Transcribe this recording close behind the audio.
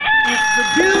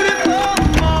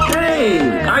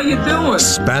Hey, how you doing?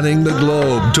 Spanning the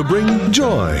globe to bring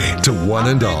joy to one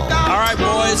and all. All right,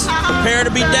 boys, prepare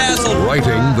to be dazzled.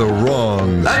 Righting the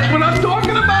wrongs. That's what I'm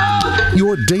talking about.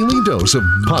 Your daily dose of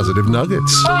positive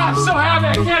nuggets. Oh, I'm so happy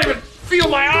I can't even feel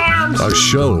my arms. A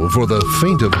show for the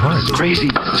faint of heart. Crazy,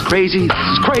 it's crazy,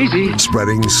 it's crazy.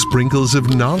 Spreading sprinkles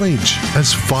of knowledge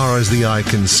as far as the eye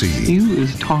can see. You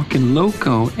is talking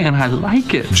loco, and I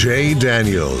like it. Jay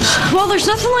Daniels. Well, there's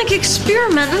nothing like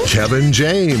experimenting. Kevin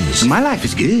James. My life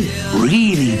is good.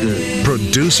 Really good.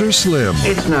 Producer Slim.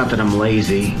 It's not that I'm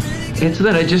lazy. It's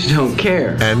that I just don't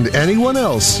care. And anyone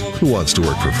else who wants to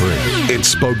work for free.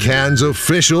 It's Spokane's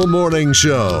official morning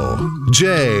show.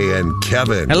 Jay and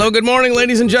Kevin. Hello, good morning,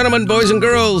 ladies and gentlemen, boys and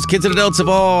girls, kids and adults of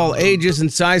all ages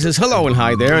and sizes. Hello and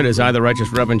hi there. It is I, the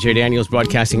Righteous Reverend Jay Daniels,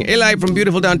 broadcasting live from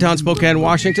beautiful downtown Spokane,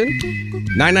 Washington.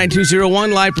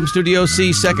 99201, live from Studio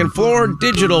C, second floor,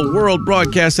 Digital World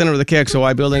Broadcast Center of the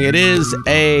KXOI building. It is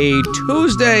a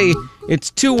Tuesday.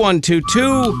 It's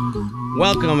 2122.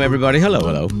 Welcome, everybody.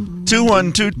 Hello.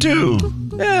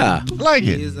 2122. Yeah. Like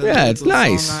it. Yeah, it's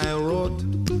nice.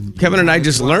 Kevin and I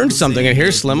just learned something, and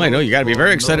here's Slim. I know you got to be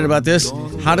very excited about this.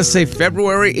 How to say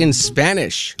February in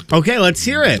Spanish. Okay, let's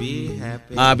hear it.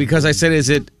 Because I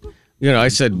said, I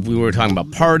said we were talking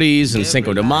about parties and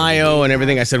Cinco de Mayo and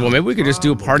everything. I said, well, maybe we could just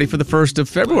do a party for the 1st of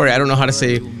February. I don't know how to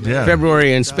say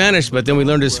February in Spanish, but then we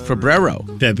learned it's febrero.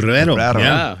 Febrero.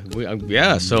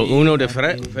 Yeah. So uno de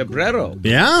febrero.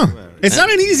 Yeah. It's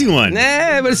not an easy one.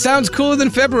 Nah, but it sounds cooler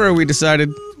than February, we decided.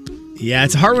 Yeah,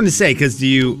 it's a hard one to say because do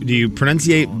you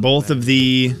pronunciate both of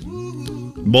the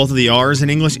R's in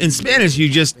English? In Spanish, you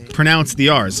just pronounce the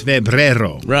R's.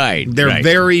 Febrero. Right. They're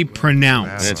very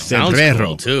pronounced. And it sounds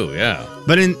cool too, yeah.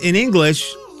 But in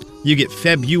English, you get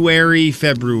February.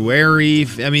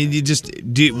 I mean, you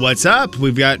just do what's up?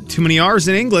 We've got too many R's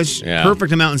in English. Yeah.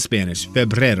 Perfect amount in Spanish.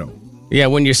 Febrero. Yeah,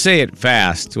 when you say it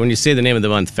fast, when you say the name of the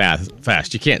month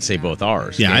fast, you can't say both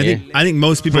R's. Yeah, I think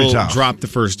most people drop the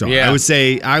first R. Yeah. I would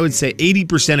say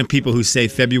 80% of people who say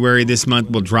February this month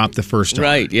will drop the first R.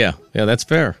 Right, yeah. Yeah, that's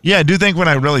fair. Yeah, I do think when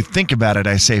I really think about it,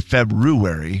 I say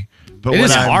February. But It when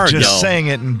is I'm hard, just though. saying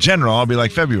it in general, I'll be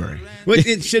like February. Well,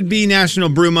 it should be National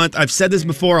Brew Month. I've said this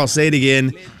before. I'll say it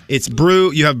again. It's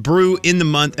brew. You have brew in the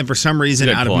month, and for some reason,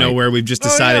 Good out point. of nowhere, we've just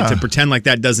decided to pretend like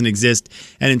that doesn't exist.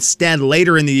 And instead,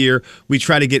 later in the year, we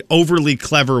try to get overly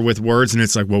clever with words, and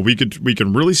it's like, well, we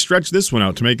can really stretch this one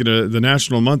out to make it the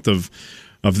national month of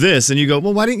this. And you go,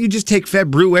 well, why didn't you just take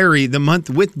February, the month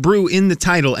with brew in the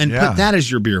title, and put that as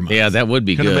your beer month? Yeah, that would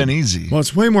be Could good. have been easy. Well,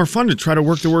 it's way more fun to try to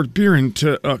work the word beer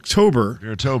into October.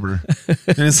 Beer-tober.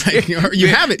 And it's like, you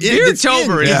have it.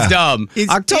 Beertober is dumb.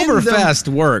 It's Oktoberfest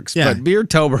works, Yeah. but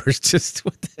Beertober is just...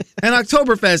 And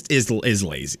Oktoberfest is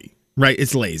lazy. Right,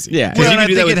 it's lazy. Yeah. Because Well, you and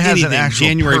can do I that think with it has an anything. actual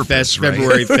January purpose, Fest, right?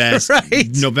 February Fest, Right.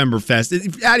 November Fest.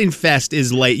 Adding Fest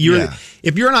is late.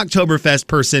 If you're an Oktoberfest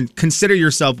person, consider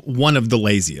yourself one of the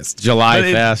laziest. July But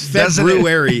it Fest. doesn't-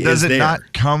 February Does is it there.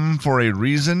 not come for a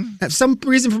reason? Have some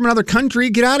reason from another country,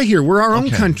 get out of here. We're our own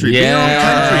Okay. country. Yeah. We're our own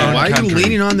country. Our own Why are you country.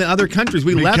 leaning on the other countries?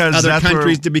 We left Because other that's where-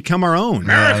 countries to become our own.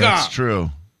 Yeah, that's true.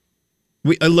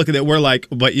 We look at it. We're like,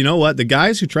 but you know what? The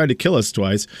guys who tried to kill us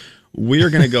twice, we are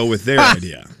going to go with their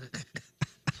idea.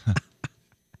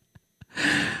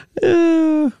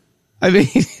 I mean...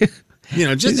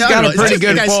 Just He's got a pretty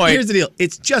good guys, point. Here's the deal.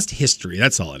 It's just history.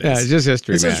 That's all it is. Yeah, it's just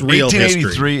history, It's man. just real history.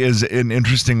 1883 is an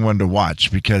interesting one to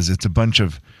watch because it's a bunch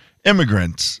of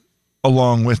immigrants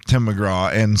along with Tim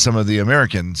McGraw and some of the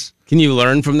Americans. Can you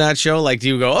learn from that show? Like, do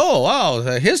you go, oh, wow,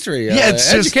 history,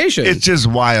 It's education? It's just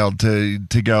wild to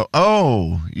go,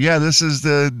 oh, yeah, this is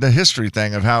the history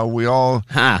thing of how we all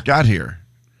got here.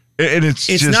 And it's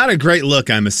It's just, not a great look,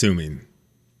 I'm assuming.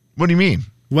 What do you mean?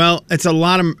 Well, it's a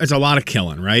lot of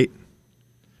killing, right?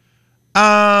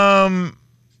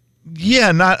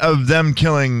 Yeah, not of them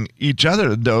killing each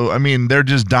other, though. I mean, they're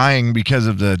just dying because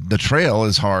of the trail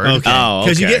is hard. Okay. Oh,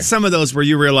 Because you okay. get some of those where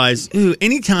you realize,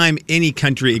 anytime any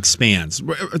country expands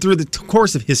through the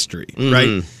course of history,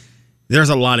 right? There's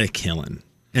a lot of killing.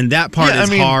 And that part is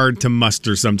hard to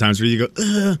muster sometimes where you go,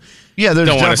 ugh. Yeah, there's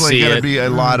Don't wanna definitely see going to it. be a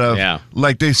lot of, Yeah.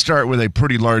 like they start with a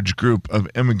pretty large group of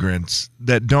immigrants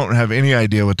that don't have any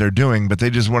idea what they're doing, but they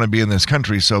just want to be in this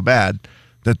country so bad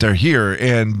that they're here,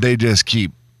 and they just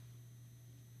keep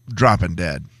dropping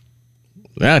dead.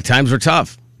 Yeah, times were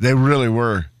tough. They really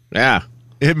were. Yeah.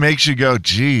 It makes you go,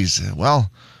 geez, well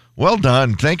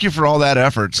done. Thank you for all that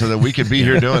effort so that we could be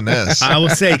here doing this. I will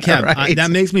say, Kev, Right. that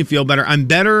makes me feel better. I'm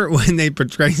better when they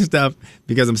portray stuff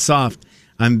because I'm soft.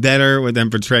 I'm better with them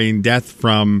portraying death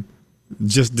from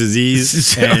just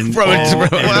disease and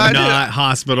not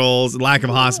hospitals, lack of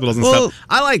hospitals and stuff.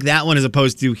 I like that one as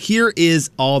opposed to here is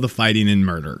all the fighting and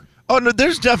murder. Oh no,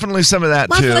 there's definitely some of that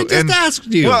That's too. what I just asked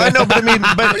you. Well, I know, but I mean,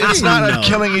 but do you it's not mean, a no?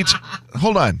 killing each.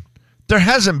 Hold on, there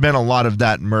hasn't been a lot of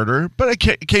that murder, but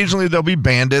occasionally there'll be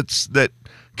bandits that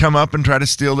come up and try to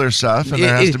steal their stuff, and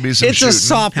there has to be some It's shooting. a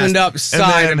softened up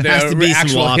side of then the has to be some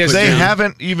actual law put history. They down.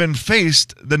 haven't even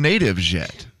faced the natives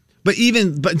yet. But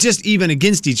just even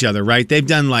against each other, right? They've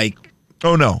done like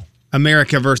Oh no,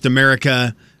 America versus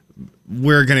America.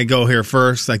 We're gonna go here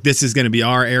first. Like this is gonna be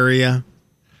our area.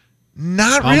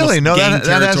 not Almost really. No, gang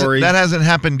territory. that hasn't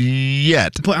happened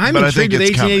yet. But I'm I think intrigued with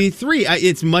it's coming. 1883.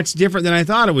 It's much different than I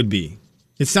thought it would be.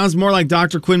 It sounds more like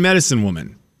Dr. Quinn Medicine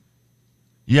Woman.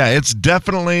 Yeah, it's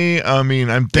definitely. I mean,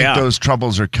 I think Yeah. those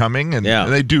troubles are coming, and Yeah.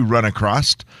 they do run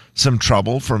across some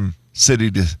trouble from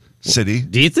city to city.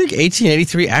 Do you think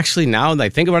 1883 actually, now that I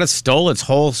think about it, stole its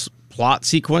whole plot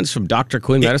sequence from Dr.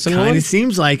 Quinn Medicine Kind Woman? of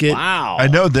seems like it. Wow. I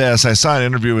know this. I saw an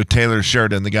interview with Taylor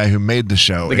Sheridan, the guy who made the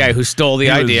show. The guy and who stole the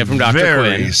he idea was from Dr.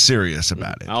 Very Quinn. serious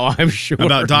about it. Oh, I'm sure.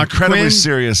 About Dr. Incredibly Quinn.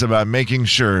 serious about making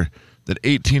sure that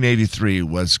 1883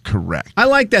 was correct. I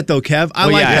like that though, Kev. I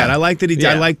Well, like yeah. that. I like that he.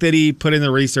 I Yeah. like that he put in the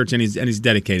research and he's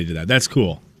dedicated to that. That's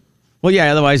cool. Well,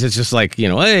 yeah, otherwise it's just like,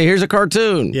 hey, here's a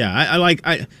cartoon. Yeah,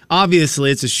 I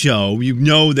obviously it's a show. You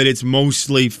know that it's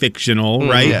mostly fictional,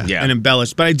 right? Yeah. And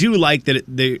embellished. But I do like that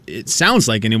it sounds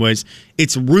like, anyways,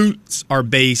 its roots are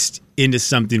based into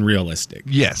something realistic,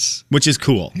 Yes. which is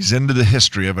cool. He's into the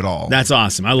history of it all. That's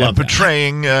awesome. I love and that.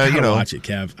 portraying, I gotta watch it,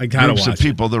 Kev. I gotta groups watch of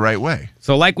people the right way.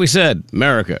 So like we said,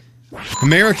 America. it.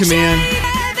 America, man.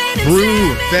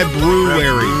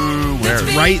 February. It's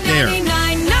right there.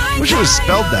 Wish it was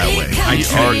spelled that way. I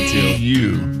tried to.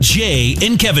 U. Jay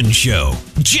and Kevin Show.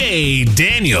 Jay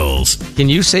Daniels. Can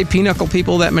you say pinochle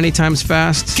people that many times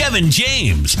fast? Kevin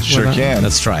James. Sure can.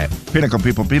 Let's try it. Pinnacle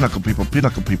people, pinnacle people,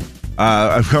 pinnacle people.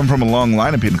 I've come from a long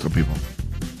line of pinnacle people.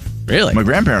 Really? My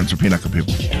grandparents are pinnacle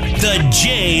people. The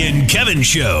Jay and Kevin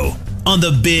Show on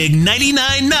the Big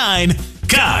 99.9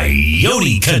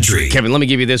 Coyote Country. Kevin, let me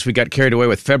give you this. We got carried away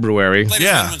with February. Ladies and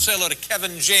gentlemen, say hello to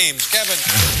Kevin James. Kevin.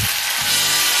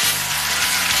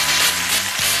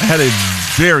 I had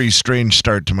a very strange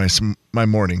start to my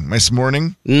morning. My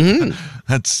smorning. Mm-hmm.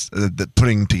 That's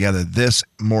putting together this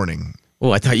morning.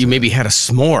 Oh, I thought you maybe had a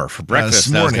s'more for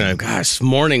breakfast. I was s'morning. gonna, gosh,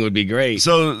 s'morning would be great.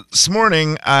 So this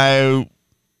morning, I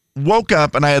woke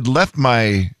up and I had left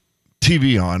my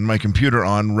TV on, my computer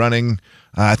on, running.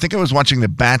 I think I was watching The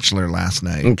Bachelor last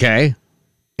night. Okay.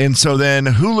 And so then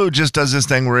Hulu just does this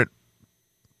thing where it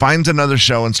finds another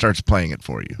show and starts playing it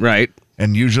for you. Right.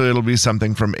 And usually it'll be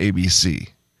something from ABC.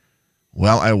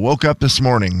 Well, I woke up this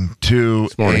morning to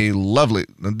a lovely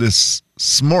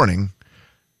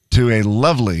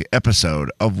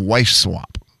episode of Wife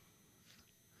Swap.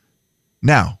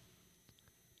 Now,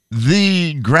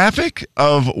 the graphic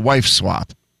of Wife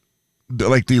Swap,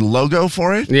 like the logo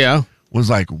for it, Yeah. was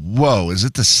like, whoa, is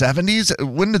it the 70s?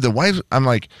 When did the wife? I'm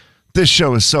like, this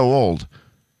show is so old.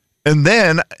 And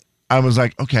then I was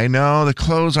like, okay, no, the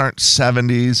clothes aren't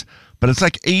 70s, but it's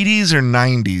like 80s or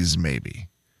 90s maybe.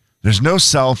 There's no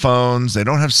cell phones. They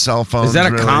don't have cell phones. Is that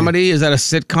a really. comedy? Is that a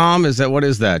sitcom? What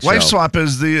is that Wife show? Swap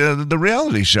is the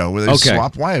reality show where they Okay.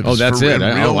 swap wives. Oh, that's for it.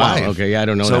 in real Oh, wow. life. Okay, yeah, I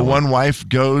don't know So that one. one wife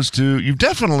goes to, you've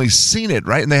definitely seen it,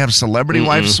 right? And they have Celebrity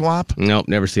Wife Swap. Nope,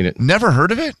 never seen it. Never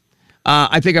heard of it?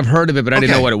 I think I've heard of it, but I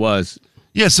didn't Okay. know what it was.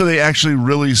 Yeah, so they actually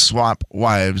really swap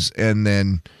wives, and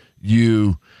then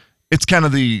it's kind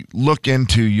of the look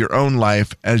into your own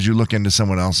life as you look into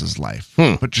someone else's life.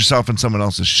 Put yourself in someone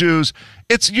else's shoes.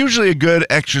 It's usually a good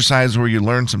exercise where you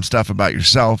learn some stuff about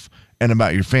yourself and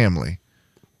about your family.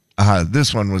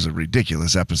 This one was a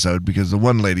ridiculous episode because the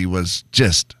one lady was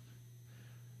just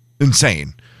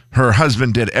insane. Her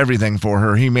husband did everything for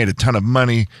her. He made a ton of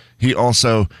money. He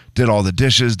also did all the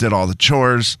dishes, did all the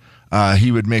chores.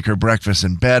 He would make her breakfast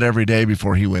in bed every day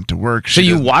before he went to work. So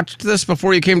you watched this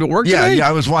before you came to work today? Yeah,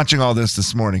 I was watching all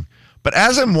this morning. But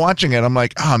as I'm watching it, I'm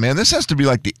like, oh man, this has to be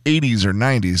like the 80s or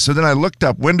 90s. So then I looked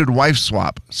up, when did Wife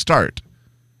Swap start?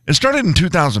 It started in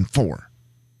 2004.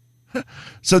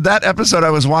 So that episode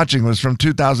I was watching was from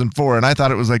 2004, and I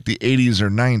thought it was like the 80s or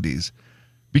 90s.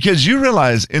 Because you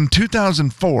realize in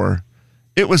 2004,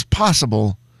 it was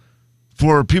possible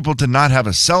for people to not have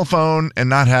a cell phone and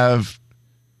not have,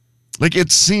 like,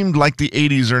 it seemed like the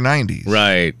 80s or 90s.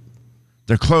 Right.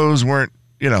 Their clothes weren't,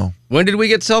 When did we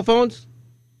get cell phones?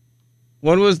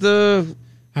 When was the...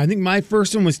 I think my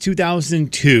first one was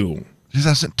 2002.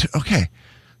 2002. Okay.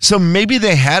 So maybe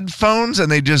they had phones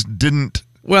and they just didn't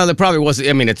Well, there probably wasn't.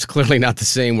 I mean, it's clearly not the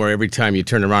same where every time you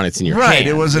turn around, it's in your hand. Right.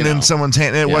 It wasn't in someone's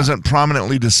hand. It wasn't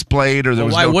prominently displayed, or there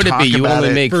was why no would it talk be? You about only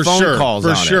it. make For phone sure, calls for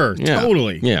on sure. it. Yeah.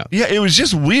 Totally. Yeah. Yeah, it was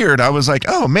just weird. I was like,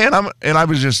 oh, man. I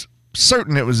was just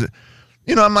certain it was,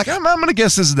 I'm like, I'm going to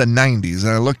guess this is the 90s. And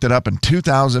I looked it up, and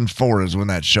 2004 is when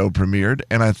that show premiered.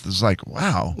 And I was like,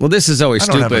 wow. Well, this is always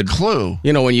I don't stupid. have a clue.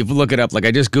 When you look it up, like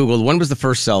I just Googled, when was the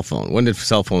first cell phone? When did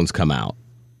cell phones come out?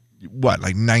 What,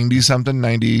 like 90-something,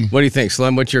 90? What do you think,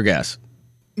 Slim? What's your guess?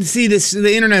 See, the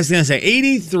internet's going to say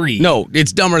 83. No,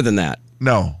 it's dumber than that.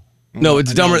 No. No,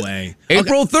 it's dumber. No way.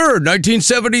 April 3rd,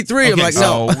 1973. I'm Okay, like,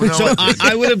 no. So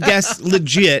I would have guessed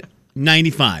legit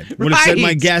 95. Would have said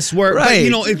my guess were.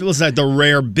 Right. But, it was like the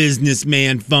rare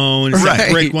businessman phone. It's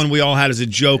that brick one we all had as a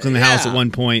joke in the house at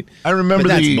one point. I remember but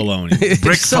that's the baloney.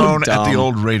 brick so phone at dumb. the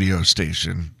old radio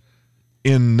station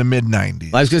in the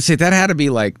mid-90s. I was going to say, that had to be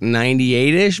like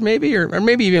 98-ish, maybe, or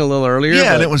maybe even a little earlier. Yeah,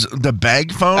 but and it was the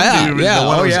bag phone. Yeah, the one yeah,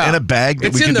 that was yeah. in a bag that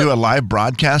It's we in could the- do a live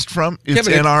broadcast from. It's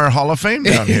Kevin, in our Hall of Fame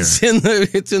down here. It's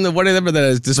in the whatever that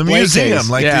is, display The museum, case.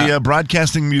 like Yeah. the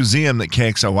broadcasting museum that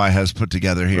KXOY has put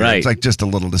together here. Right. It's like just a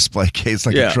little display case,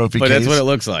 like yeah, a trophy but case. that's what it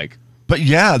looks like. But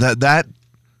yeah, that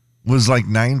was like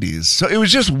 90s. So it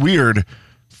was just weird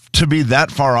to be that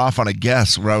far off on a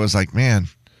guess where I was like, man,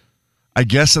 I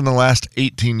guess in the last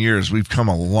 18 years, we've come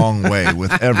a long way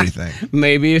with everything.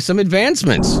 Maybe some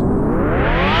advancements.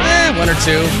 One or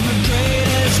two.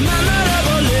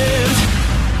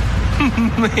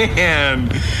 Man,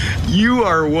 you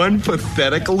are one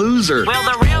pathetic loser. Will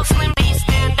the real Slim B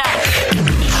stand up?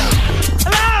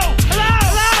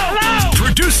 Hello!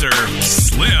 Producer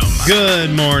Slim.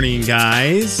 Good morning,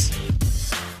 guys.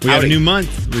 We have a new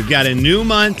month. We've got a new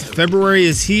month. February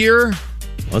is here.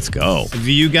 Let's go. Have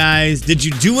you guys, did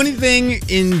you do anything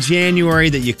in January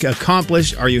that you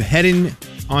accomplished? Are you heading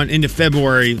on into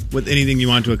February with anything you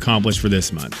want to accomplish for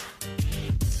this month?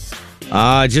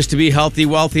 Just to be healthy,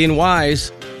 wealthy, and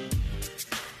wise.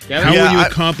 How will you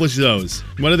accomplish those?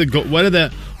 What are the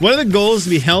goals to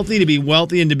be healthy, to be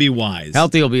wealthy, and to be wise?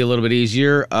 Healthy will be a little bit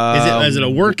easier. Is it a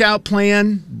workout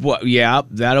plan? What? Yeah,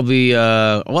 that'll be.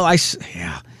 I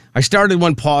started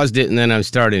one, paused it, and then I'm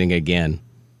starting again.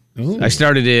 Ooh. I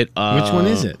started it. Which one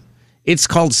is it? It's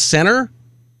called Center.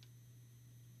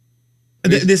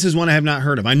 This is one I have not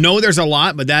heard of. I know there's a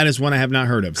lot, but that is one I have not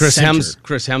heard of. Chris Center.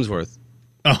 Hemsworth.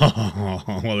 Oh,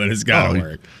 well, then it's got to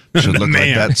work. Should look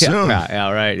like that soon.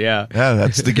 Yeah, right, yeah. Yeah,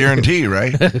 that's the guarantee,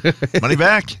 right? Money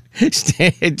back.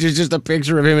 There's just a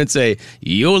picture of him and say,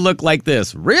 "You look like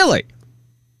this." Really?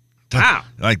 Wow.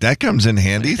 Like that comes in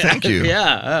handy. Thank you. Yeah,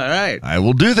 all right. I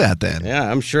will do that then. Yeah,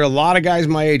 I'm sure a lot of guys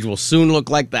my age will soon look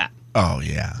like that. Oh,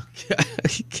 yeah.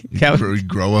 Kevin?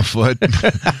 Grow a foot.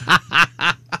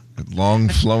 Long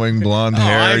flowing blonde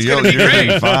hair. That's gonna be You're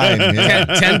great. fine. Yeah.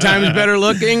 10 times better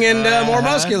looking and more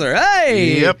muscular.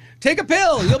 Hey, Yep. take a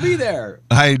pill. You'll be there.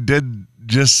 I did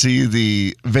just see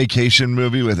the Vacation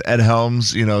movie with Ed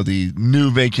Helms, the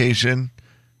new Vacation.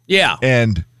 Yeah.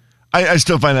 And I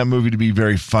still find that movie to be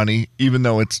very funny, even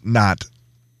though it's not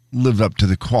lived up to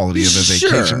the quality of a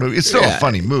Vacation movie. It's still a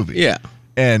funny movie. Yeah.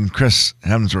 And Chris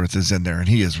Hemsworth is in there, and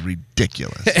he is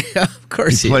ridiculous. Of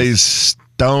course he plays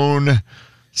Stone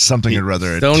something or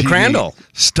other. Stone Crandall.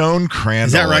 Stone Crandall.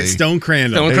 Is that right? Stone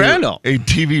Crandall. Stone Crandall. A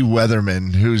TV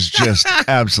weatherman who's just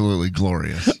absolutely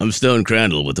glorious. I'm Stone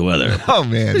Crandall with the weather. Oh,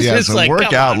 man. It's Yeah, just so like, work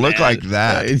come out. on, Look man. like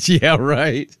that. Yeah,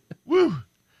 right. Woo.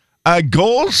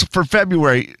 Goals for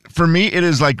February. For me, it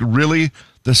is like really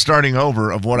the starting over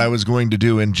of what I was going to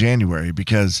do in January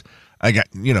because I got,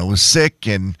 was sick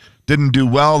and didn't do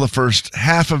well the first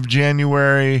half of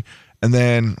January. And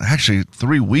then actually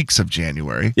 3 weeks of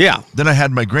January. Yeah. Then I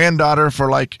had my granddaughter for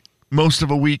like most of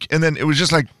a week. And then it was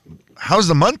just like, how's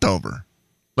the month over?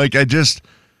 Like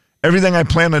everything I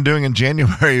planned on doing in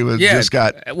January just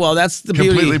got well, that's the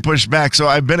completely beauty. pushed back. So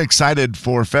I've been excited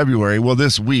for February. Well,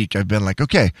 this week I've been like,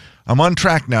 okay, I'm on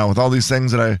track now with all these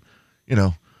things that I,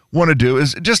 want to do.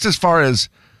 Is just as far as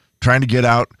trying to get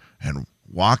out and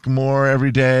walk more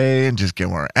every day and just get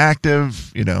more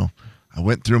active. I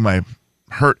went through my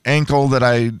hurt ankle that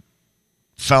I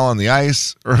fell on the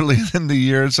ice early in the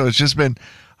year. So it's just been,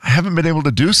 I haven't been able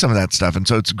to do some of that stuff. And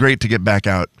so it's great to get back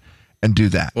out and do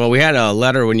that. Well, we had a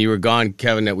letter when you were gone,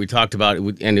 Kevin, that we talked about,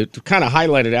 and it kind of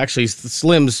highlighted actually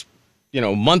Slim's,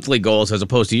 monthly goals as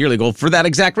opposed to yearly goal for that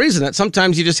exact reason. That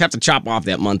sometimes you just have to chop off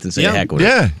that month and say, heck with it.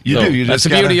 Yeah, you do. You that's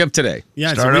just the beauty gotta of today.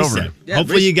 Yeah, start it's a reset. over. Yeah,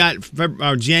 Hopefully you got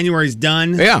January's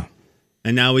done. Yeah.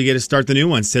 And now we get to start the new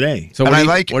ones today. So And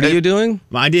what are you doing?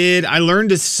 I learned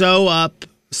to sew up.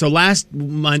 So last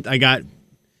month I got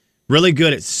really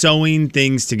good at sewing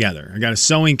things together. I got a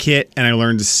sewing kit, and I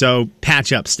learned to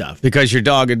patch up stuff. Because your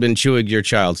dog had been chewing your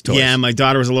child's toys. Yeah, my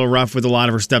daughter was a little rough with a lot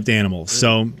of her stuffed animals.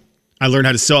 So I learned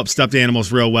how to sew up stuffed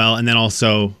animals real well, and then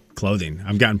also clothing.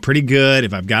 I've gotten pretty good.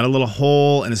 If I've got a little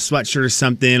hole in a sweatshirt or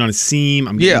something on a seam,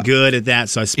 I'm getting good at that.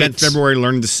 So I spent February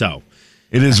learning to sew.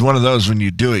 It is one of those when you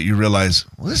do it, you realize,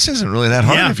 well, this isn't really that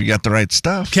hard if you got the right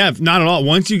stuff. Kev, not at all.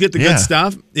 Once you get the good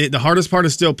stuff, the hardest part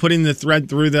is still putting the thread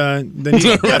through the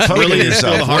needle. That's really is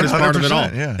still the hardest part of it all.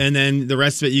 Yeah. And then the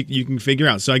rest of it you can figure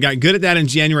out. So I got good at that in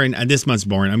January, and this month's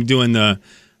boring. I'm doing the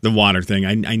water thing.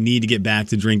 I need to get back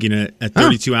to drinking at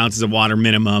 32 ounces of water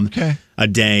minimum a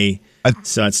day.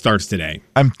 So it starts today.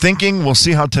 I'm thinking, we'll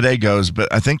see how today goes, but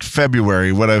I think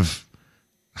February,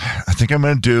 I think I'm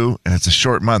going to do, and it's a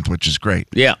short month, which is great.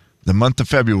 Yeah. The month of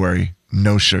February,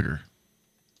 no sugar.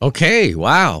 Okay,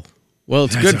 wow. Well,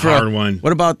 it's That's good a for hard one.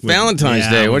 What about Valentine's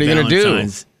Day? What are you going to do?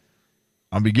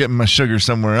 I'll be getting my sugar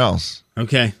somewhere else.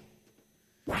 Okay.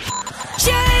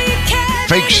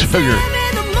 Fake sugar.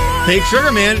 Fake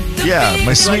sugar, man. Yeah,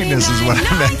 my sweetness is what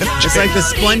I meant. It's like the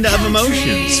Splenda of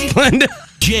emotions. Splenda.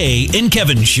 Jay and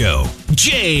Kevin Show.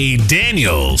 Jay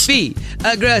Daniels. Be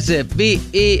aggressive.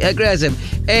 Be aggressive.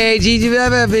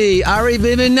 A-G-G-B-B. Ari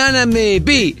baby none of me.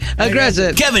 Be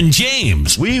aggressive. Kevin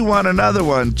James. We want another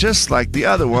one just like the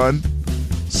other one.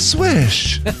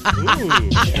 Swish.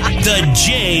 The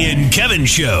Jay and Kevin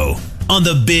Show on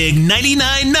the Big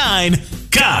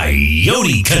 99.9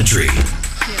 Coyote Country.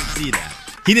 Can't see that.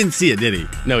 He didn't see it, did he?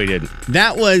 No, he didn't.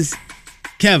 That was,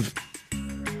 Kev,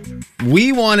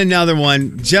 we want another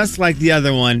one just like the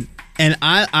other one. And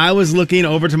I was looking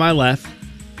over to my left,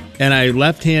 and I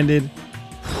left-handed,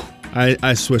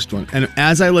 I swished one. And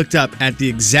as I looked up, at the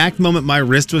exact moment my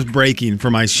wrist was breaking for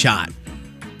my shot,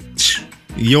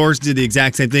 yours did the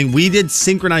exact same thing. We did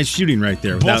synchronized shooting right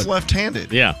there. Both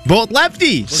left-handed. Yeah. Both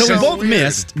lefty. So we both weird.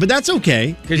 missed, but that's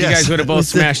okay. Because you guys would have both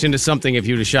smashed into something if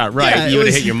you'd have shot right. Yeah, you would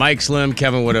have it was- hit your mic slim.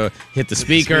 Kevin would have hit the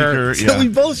speaker. So we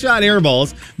both shot air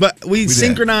balls, but we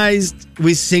synchronized.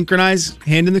 We synchronized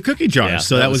hand in the cookie jar, Yeah,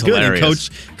 so that that was was good. And hilarious.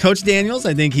 Coach Daniels,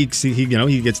 I think he gets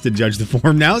to judge the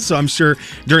form now. So I'm sure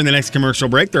during the next commercial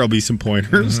break there'll be some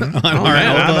pointers on our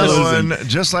man, elbows. Another and one,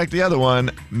 just like the other one,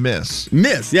 miss.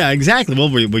 miss, yeah, exactly. Well,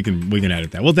 we can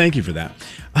edit that. Well, thank you for that.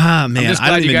 Ah, man, I'm just I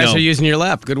don't glad you even guys know. are using your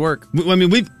left. Good work. I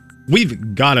mean,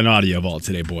 we've got an audio vault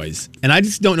today, boys, and I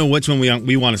just don't know which one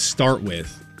we want to start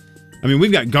with. I mean,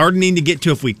 we've got gardening to get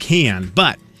to if we can,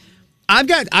 but I've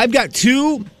got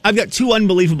two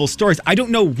unbelievable stories. I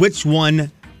don't know which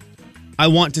one I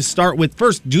want to start with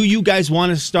first. Do you guys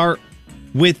want to start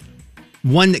with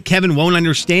one that Kevin won't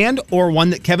understand or one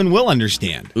that Kevin will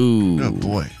understand? Ooh. Oh,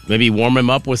 boy. Maybe warm him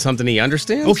up with something he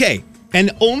understands? Okay. And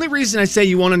the only reason I say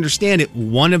you won't understand it,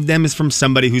 one of them is from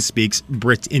somebody who speaks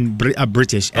a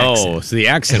British accent. Oh, so the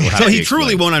accent will have So to he be truly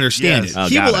explained. won't understand Yes. it. Oh,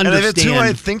 He got will it. And if understand. it's who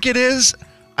I think it is,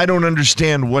 I don't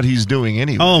understand what he's doing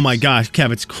anyway. Oh my gosh,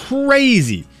 Kev, it's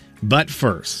crazy. But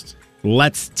first,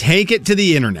 let's take it to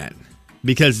the internet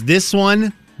because this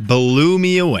one blew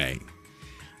me away.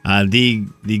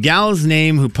 The gal's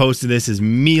name who posted this is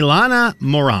Milana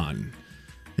Moran.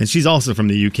 And she's also from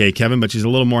the UK, Kevin, but she's a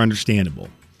little more understandable.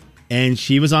 And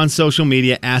she was on social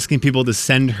media asking people to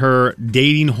send her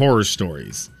dating horror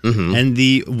stories. Mm-hmm.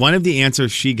 And one of the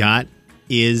answers she got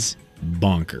is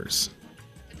bonkers.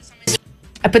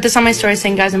 I put this on my story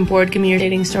saying, guys, I'm bored, give me your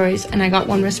dating stories. And I got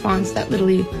one response that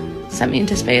literally sent me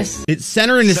into space. It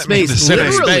sent her into space. Sent her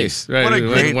into Literally. space. Right. What a it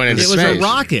great- went into It was space. a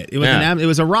rocket. It was it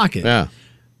was a rocket. Yeah.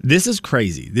 This is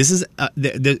crazy. This is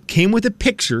that came with a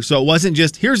picture, so it wasn't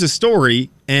just here's a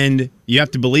story and you have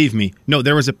to believe me. No,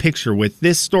 there was a picture with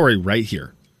this story right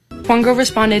here. One girl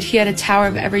responded he had a tower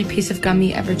of every piece of gum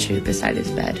he ever chewed beside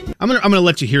his bed. I'm gonna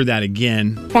let you hear that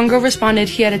again. One girl responded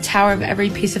he had a tower of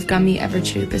every piece of gum he ever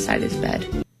chewed beside his bed.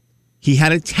 He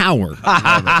had a tower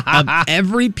of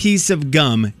every piece of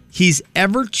gum he's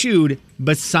ever chewed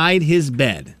beside his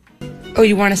bed. Oh,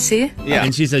 you want to see? Yeah.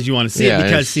 And she says you want to see Yeah, it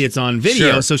because it's- see it's on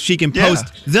video, Sure. so she can post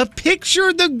the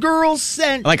picture the girl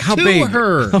sent Like how to big?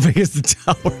 her. How big is the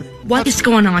tower? What is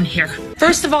going on here?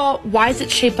 First of all, why is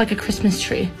it shaped like a Christmas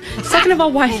tree? Second of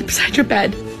all, why is it beside your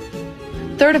bed?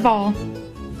 Third of all,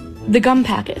 the gum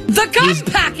packet. The gum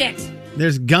packet!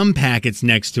 There's gum packets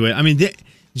next to it. I mean,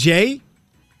 Jay,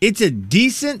 it's a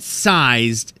decent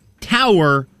sized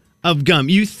tower of gum.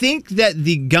 You think that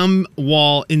the gum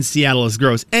wall in Seattle is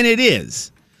gross, and it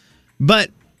is.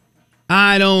 But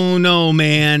I don't know,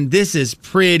 man. This is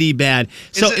pretty bad.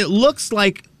 So it looks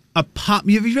like a pop.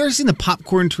 Have you ever seen the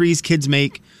popcorn trees kids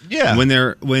make? Yeah. When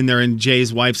they're in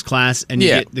Jay's wife's class, and you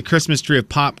Yeah. get the Christmas tree of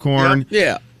popcorn.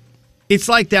 Yeah. It's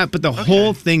like that, but the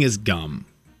whole thing is gum.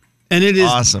 And it is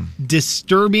awesome.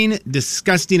 Disturbing,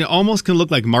 disgusting. It almost can look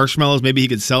like marshmallows. Maybe he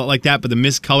could sell it like that, but the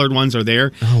miscolored ones are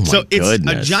there. Oh, my so it's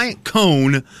goodness. a giant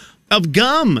cone of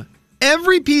gum.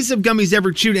 Every piece of gum he's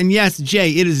ever chewed. And yes,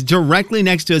 Jay, it is directly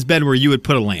next to his bed where you would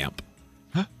put a lamp.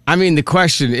 I mean,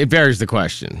 it bears the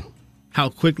question. How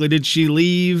quickly did she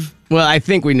leave? Well, I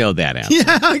think we know that answer.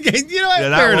 Yeah, okay. You know what?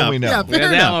 that Fair one enough. we know. Yeah, fair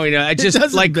That enough. one we know. I It just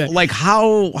doesn't- like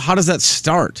how does that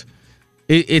start?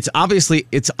 It's obviously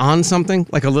it's on something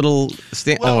like a little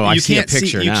stand. Well, I you see a can't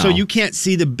picture now. So you can't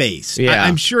see the base. Yeah.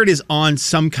 I'm sure it is on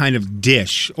some kind of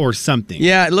dish or something.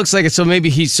 Yeah, it looks like it. So maybe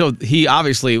he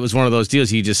obviously it was one of those deals.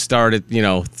 He just started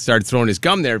throwing his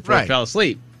gum there before he Right. fell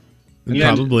asleep.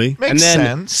 Probably. Makes and then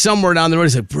sense. somewhere down the road,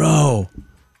 he's like, "Bro,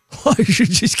 why you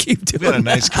should just keep doing We had a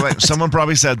nice that?" collection. Someone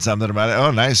probably said something about it.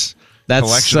 Oh, nice. That's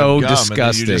collection so of gum, disgusting.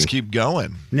 And then you just keep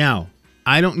going. Now,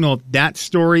 I don't know if that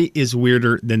story is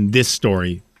weirder than this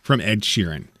story from Ed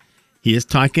Sheeran. He is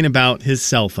talking about his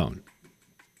cell phone.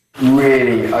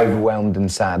 Really overwhelmed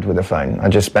and sad with the phone. I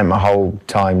just spent my whole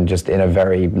time just in a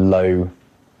very low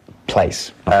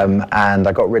place. And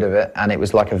I got rid of it, and it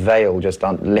was like a veil just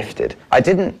lifted. I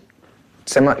didn't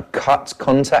so much cut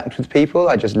contact with people,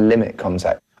 I just limit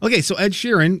contact. Okay, so Ed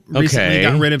Sheeran recently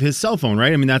got rid of his cell phone,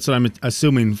 right? I mean, that's what I'm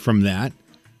assuming from that.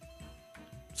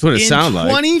 That's what it sounds like.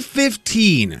 In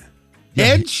 2015,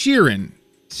 Ed Sheeran,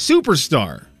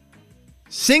 superstar,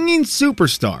 singing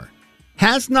superstar,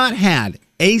 has not had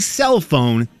a cell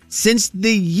phone since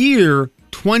the year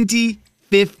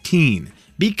 2015.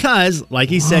 Because, like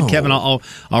he said, Kevin, I'll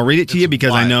read it to you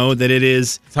because I know that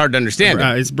it's hard to understand.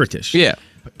 It's British. Yeah.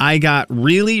 I got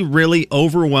really, really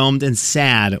overwhelmed and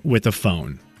sad with the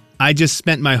phone. I just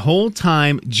spent my whole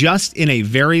time just in a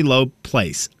very low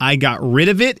place. I got rid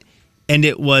of it, and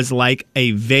it was like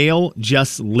a veil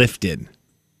just lifted.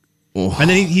 Oh. And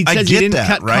then he says he didn't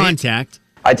cut right? contact.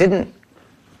 I didn't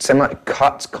so much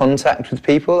cut contact with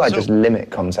people, I just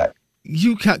limit contact.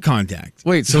 You cut contact.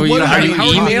 Wait, so What are you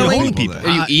how emailing people? Are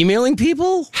you emailing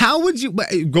people? How would you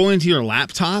go into your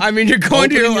laptop? I mean, you're going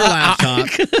to opening your laptop,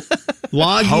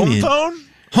 logging Home in. phone?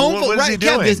 Home What phone, is right? he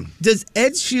doing? Yeah, does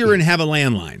Ed Sheeran have a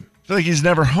landline? I feel like he's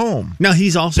never home. No,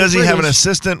 he's also Does he have an British.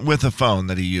 assistant with a phone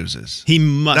that he uses? He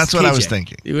must. That's what I was KJ.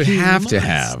 thinking. You would He have to must.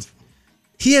 have.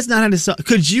 He has not had a cell.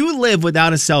 Could you live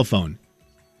without a cell phone?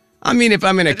 I mean, if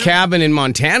I'm in a cabin in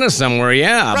Montana somewhere,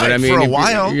 yeah. But Right, I mean, for a if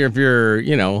while. if you're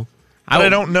But I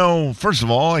don't know. First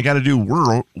of all, I got to do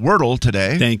Wordle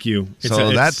today. Thank you.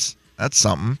 So that's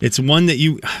something. It's one that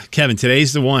you, Kevin.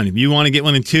 Today's the one. If you want to get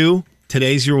one in two,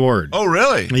 today's your word. Oh,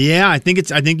 really? Yeah, I think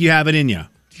you have it in you.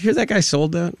 Did you hear that guy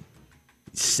sold that?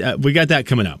 We got that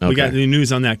coming up. We Okay. got the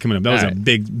news on that coming up. That was All a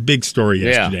right. big story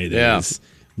yesterday. That has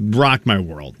rocked my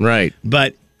world. Right.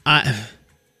 But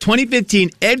 2015,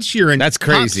 Ed Sheeran, That's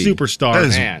crazy. pop superstar, That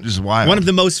is Man. just wild. one of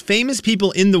the most famous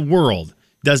people in the world,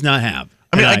 does not have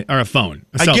a phone,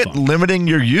 a I cell get phone. limiting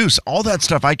your use. All that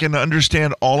stuff, I can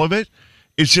understand all of it.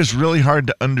 It's just really hard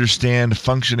to understand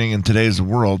functioning in today's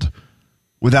world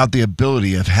without the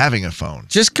ability of having a phone.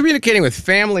 Just communicating with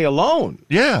family alone.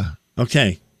 Yeah.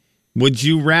 Okay. Would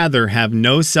you rather have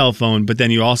no cell phone, but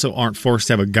then you also aren't forced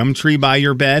to have a gum tree by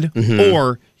your bed? Mm-hmm.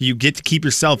 Or you get to keep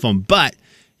your cell phone, but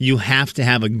you have to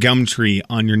have a gum tree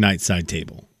on your nightside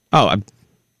table? Oh,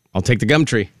 I'll take the gum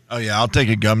tree. Oh, yeah. I'll take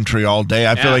a gum tree all day.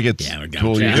 I feel like it's Yeah, a gum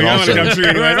cool. tree. You I can want also. a gum tree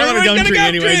anyways. I want a Everyone's gum got a tree gum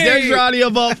anyways. tree. There's your audio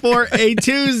vault for a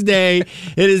Tuesday.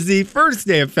 It is the first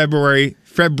day of February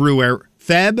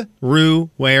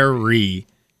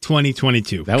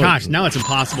 2022. That was- Gosh, now it's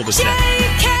impossible to say.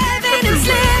 Kevin and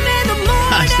Slim in the morning.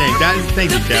 Gosh dang,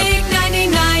 thank you, The Kev. big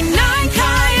 99.9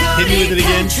 Coyote Hit me with it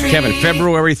again. Country. Kevin,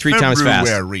 February three times fast.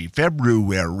 February.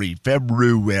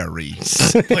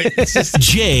 Wait, it's just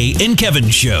Jay and Kevin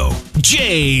Show.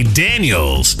 Jay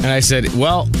Daniels. And I said,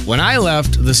 well, when I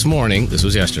left this morning, this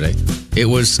was yesterday, it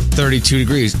was 32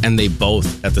 degrees, and they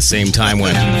both at the same time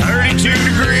went. 32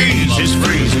 degrees is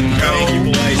freezing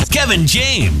cold. Kevin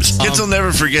James. Kids will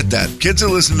never forget that. Kids who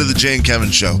listen to the Jay and Kevin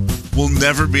Show will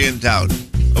never be in doubt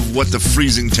of what the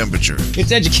freezing temperature is.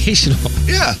 It's educational.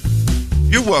 Yeah.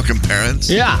 You're welcome, parents.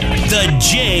 Yeah. The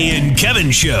Jay and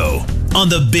Kevin Show on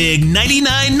the big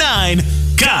 99.9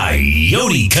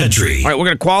 Coyote Country. All right, we're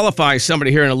going to qualify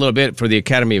somebody here in a little bit for the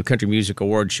Academy of Country Music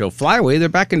Awards show Flyaway. They're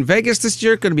back in Vegas this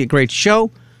year. Going to be a great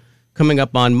show. Coming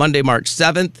up on Monday, March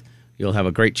 7th. You'll have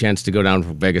a great chance to go down to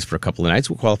Vegas for a couple of nights.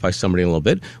 We'll qualify somebody in a little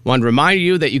bit. Want to remind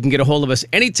you that you can get a hold of us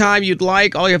anytime you'd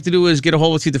like. All you have to do is get a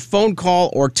hold of us, either phone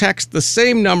call or text the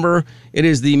same number. It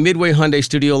is the Midway Hyundai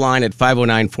studio line at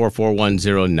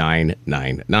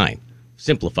 509-441-0999.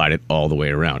 Simplified it all the way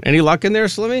around. Any luck in there,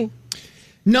 Slimmy?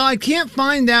 No, I can't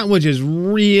find that, which is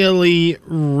really,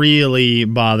 really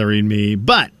bothering me.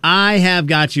 But I have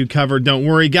got you covered. Don't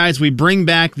worry, guys. We bring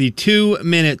back the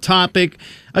 2-minute topic.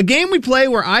 A game we play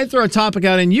where I throw a topic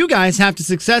out and you guys have to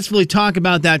successfully talk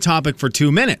about that topic for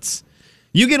 2 minutes.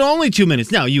 You get only 2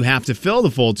 minutes. Now, you have to fill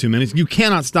the full 2 minutes. You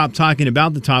cannot stop talking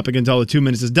about the topic until the 2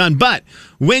 minutes is done. But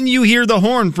when you hear the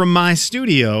horn from my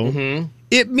studio,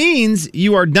 it means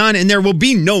you are done and there will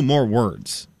be no more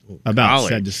words about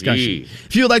said discussion.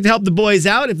 If you would like to help the boys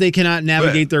out, if they cannot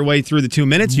navigate their way through the 2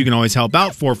 minutes, you can always help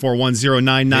out.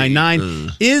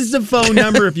 4410999 is the phone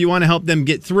number if you want to help them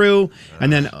get through.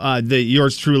 And then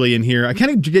yours truly in here. I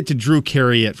kind of get to Drew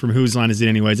Carey it from Whose Line Is It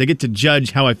Anyways. I get to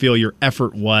judge how I feel your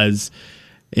effort was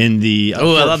in the I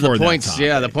love the points.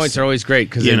 Yeah, the points are always great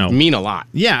because they mean a lot.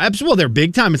 Yeah, absolutely. They're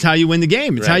big time. It's how you win the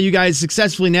game. It's how you guys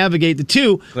successfully navigate the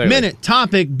 2-minute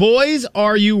topic. Boys,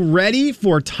 are you ready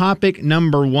for topic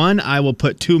number 1? I will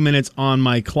put 2 minutes on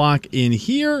my clock in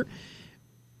here.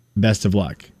 Best of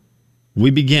luck. We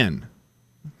begin.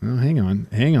 Oh, hang on.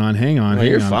 Well,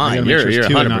 you're fine. You're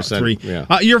 100%.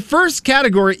 Yeah. Your first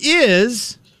category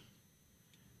is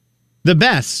the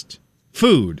best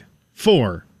food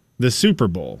for the Super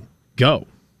Bowl. Go.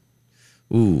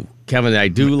 Ooh, Kevin, I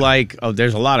do like,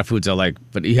 there's a lot of foods I like,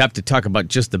 but you have to talk about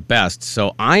just the best.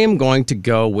 So I am going to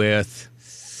go with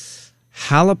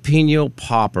jalapeno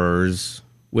poppers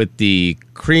with the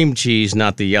cream cheese,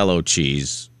 not the yellow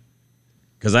cheese.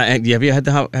 Because have you had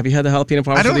the jalapeno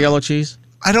poppers with the yellow cheese?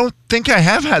 I don't think I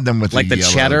have had them with like the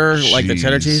cheddar, like the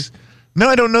cheddar cheese. No,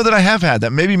 I don't know that I have had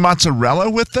that. Maybe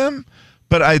mozzarella with them.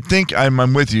 But I think I'm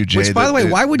with you, Jay. Which, by the way,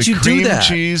 why would you do that?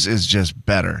 Cream cheese is just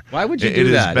better. Why would you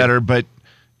do that? It is better, but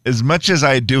as much as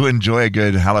I do enjoy a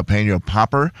good jalapeno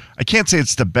popper, I can't say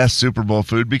it's the best Super Bowl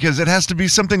food because it has to be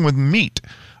something with meat.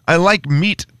 I like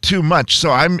meat too much,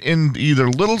 so I'm in either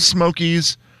Little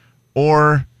Smokies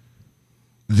or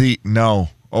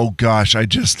oh gosh, I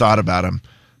just thought about them.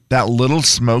 That Little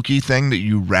Smoky thing that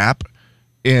you wrap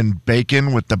in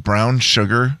bacon with the brown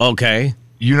sugar. Okay.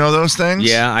 You know those things?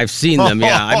 Yeah, I've seen them.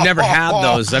 Yeah, I've never had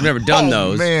those. I've never done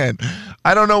those. Man,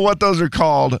 I don't know what those are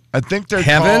called. I think they're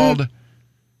called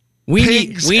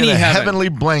pigs in a heavenly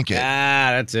blanket.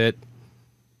 That's it.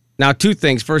 Now, 2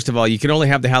 things. First of all, you can only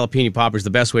have the jalapeno poppers. The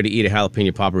best way to eat a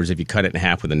jalapeno popper is if you cut it in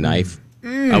half with a knife.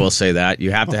 I will say that. You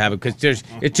have to have it because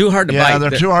it's too hard to bite. Yeah,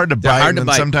 they're too hard to bite. And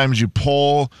sometimes you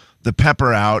pull the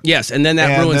pepper out. Yes, and then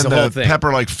that ruins the whole thing.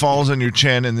 Pepper falls on your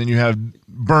chin, and then you have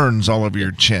burns all over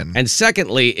your chin. And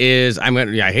secondly is,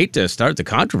 I hate to start the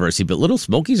controversy, but Little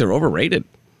Smokies are overrated.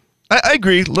 I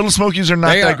agree. Little Smokies are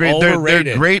not that great.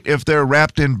 They're great if they're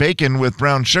wrapped in bacon with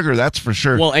brown sugar, that's for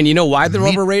sure. Well, and you know why they're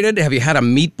overrated? Have you had a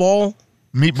meatball?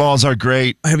 Meatballs are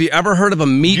great. Have you ever heard of a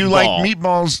meatball? Do you like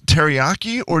meatballs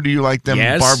teriyaki or do you like them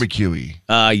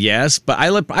barbecue-y? Yes, but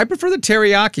I prefer the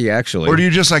teriyaki, actually. Or do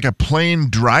you just like a plain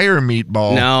drier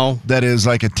meatball that is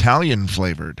like Italian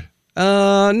flavored?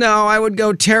 No, I would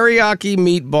go teriyaki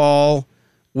meatball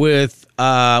with, if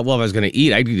I was going to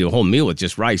eat, I'd do a whole meal with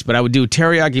just rice, but I would do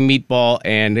teriyaki meatball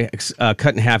and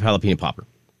cut in half jalapeno popper.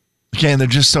 Okay, and they're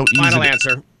just so easy. Final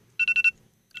answer.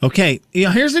 Okay,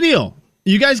 here's the deal.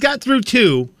 You guys got through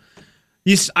 2.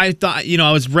 I thought,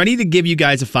 I was ready to give you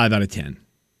guys a 5 out of 10.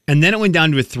 And then it went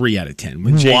down to a 3 out of 10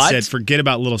 when Jay said, forget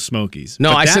about Little Smokies.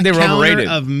 No, I said they were overrated.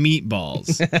 Of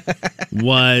meatballs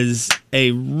was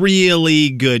a really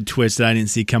good twist that I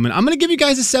didn't see coming. I'm going to give you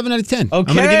guys a 7 out of 10. Okay.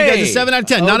 I'm going to give you guys a 7 out of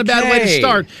 10. Not a bad way to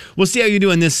start. We'll see how you do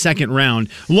in this second round.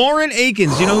 Lauren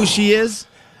Akins, you know who she is?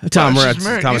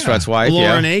 Thomas Rhett's wife.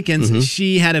 Lauren Akins.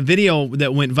 She had a video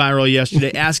that went viral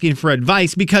yesterday asking for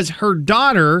advice because her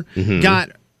daughter got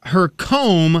her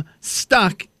comb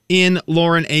stuck in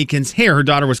Lauren Akins' hair. Her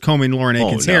daughter was combing Lauren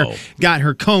Akins' hair, got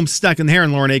her comb stuck in the hair,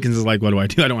 and Lauren Akins is like, what do? I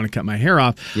don't want to cut my hair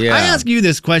off. Yeah. I ask you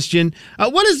this question.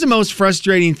 What is the most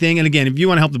frustrating thing? And again, if you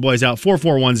want to help the boys out,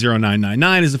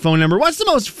 4410999 is the phone number. What's the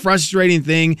most frustrating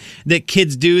thing that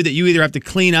kids do that you either have to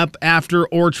clean up after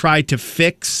or try to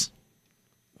fix?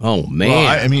 Oh, man. Well,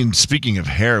 I mean, speaking of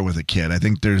hair with a kid, I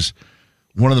think there's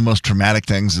one of the most traumatic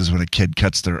things is when a kid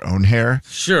cuts their own hair.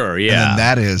 Sure, yeah. And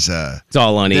that is it's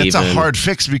all uneven. It's a hard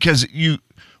fix because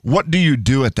what do you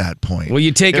do at that point? Well,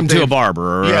 you take them to a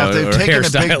barber or if they've taken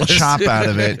a big chop out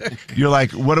of it, you're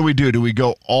like, what do we do? Do we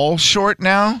go all short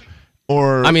now?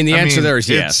 Or the answer there is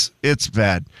yes. It's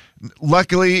bad.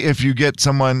 Luckily, if you get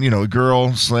someone, a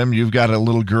girl, Slim, you've got a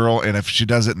little girl, and if she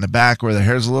does it in the back where the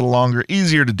hair's a little longer,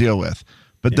 easier to deal with.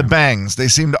 But the bangs, they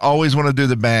seem to always want to do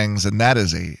the bangs, and that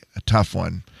is a tough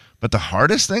one. But the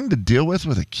hardest thing to deal with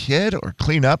a kid or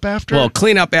clean up after? Well,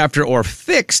 clean up after or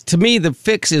fix. To me, the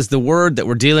fix is the word that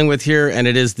we're dealing with here, and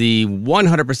it is the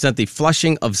 100% the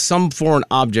flushing of some foreign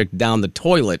object down the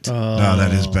toilet. No,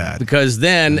 that is bad. Because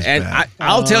then, and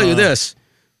I'll tell you this,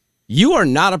 you are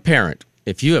not a parent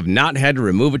if you have not had to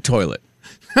remove a toilet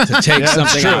to take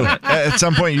something out. At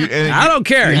some point, I don't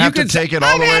care. You have to take it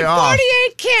all the way off. I've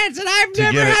had 48 kids, and I've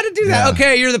never had to do that. Yeah.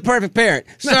 Okay, you're the perfect parent.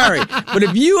 Sorry. But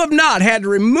if you have not had to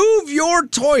remove your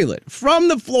toilet from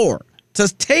the floor to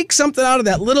take something out of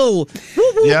that little whoop,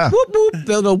 whoop, whoop, whoop,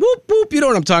 the whoop, whoop, you know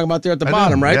what I'm talking about there at the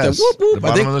bottom, right? Yes. The whoop, whoop. The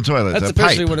bottom of the toilet. That's the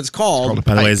officially pipe. what it's called.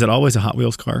 By the way, is it always a Hot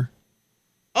Wheels car?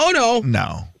 Oh, no.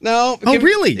 No. Oh,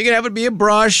 really? You can have it be a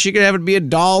brush. You can have it be a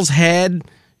doll's head.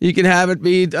 You can have it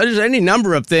be just any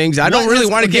number of things. I don't really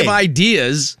want to give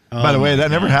ideas. By the way,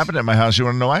 that never happened at my house. You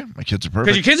want to know why? My kids are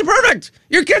perfect. Because your kids are perfect.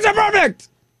 Your kids are perfect.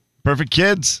 Perfect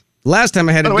kids. Last time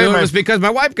I had to do way, it my- was because my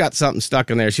wife got something stuck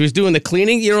in there. She was doing the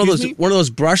cleaning. You know, one of those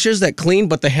brushes that clean,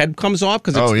 but the head comes off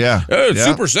because Oh, yeah. It's Yeah.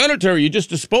 super sanitary. You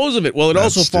just dispose of it. Well, it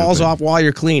That's also falls stupid. off while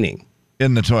you're cleaning.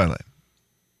 In the toilet.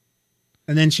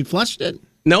 And then she flushed it?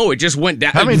 No, it just went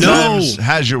down. How many times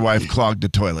has your wife clogged the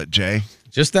toilet, Jay?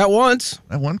 Just that once.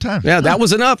 That one time. Yeah, that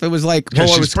was enough. It was like, Because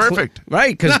it she's was perfect.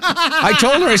 right, because I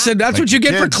told her, I said, that's Like what you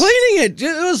get for kids. cleaning it.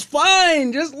 It was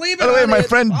fine. Just leave it By the way, on my it.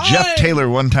 friend Fine. Jeff Taylor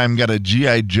one time got a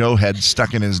G.I. Joe head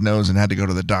stuck in his nose and had to go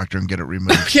to the doctor and get it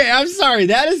removed. Okay, I'm sorry.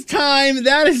 That is time.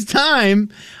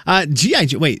 G.I.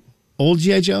 Joe. Wait, old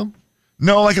G.I. Joe?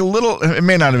 No, like a little, it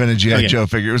may not have been a G.I. Okay. Joe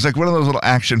figure. It was like one of those little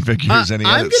action figures, and he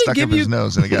had I'm it gonna stuck give up his you-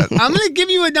 nose, and it got... I'm going to give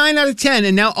you a 9 out of 10.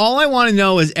 And now all I want to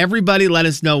know is everybody let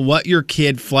us know what your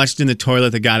kid flushed in the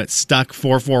toilet that got it stuck.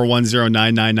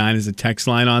 4410999 is a text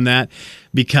line on that,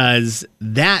 because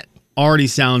that already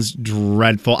sounds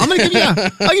dreadful. I'm going to give you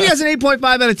I'll give you guys an 8.5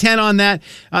 out of 10 on that.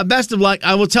 Best of luck.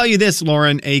 I will tell you this,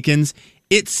 Lauren Akins.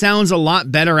 It sounds a lot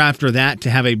better after that to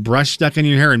have a brush stuck in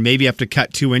your hair and maybe have to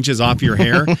cut 2 inches off your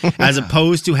hair as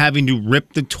opposed to having to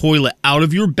rip the toilet out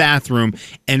of your bathroom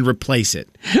and replace it.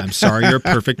 I'm sorry, you're a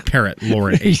perfect parrot,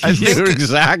 Lauren Akins. I think-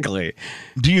 Exactly.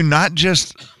 Do you not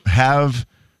just have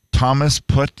Thomas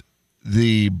put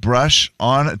the brush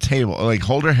on a table, like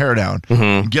hold her hair down,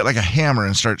 get like a hammer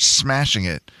and start smashing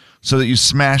it so that you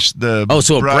smash the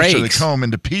so it brush or the breaks. comb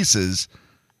into pieces,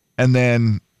 and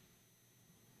then...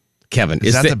 Kevin,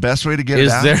 Is that the best way to get it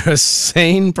out? Is there a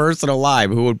sane person alive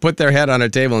who would put their head on a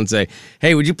table and say,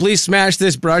 "Hey, would you please smash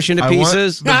this brush into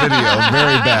pieces?" I want the video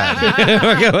very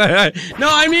bad. No,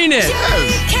 I mean it. All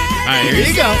right, here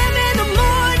you go.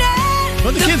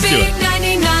 Let the kids do it.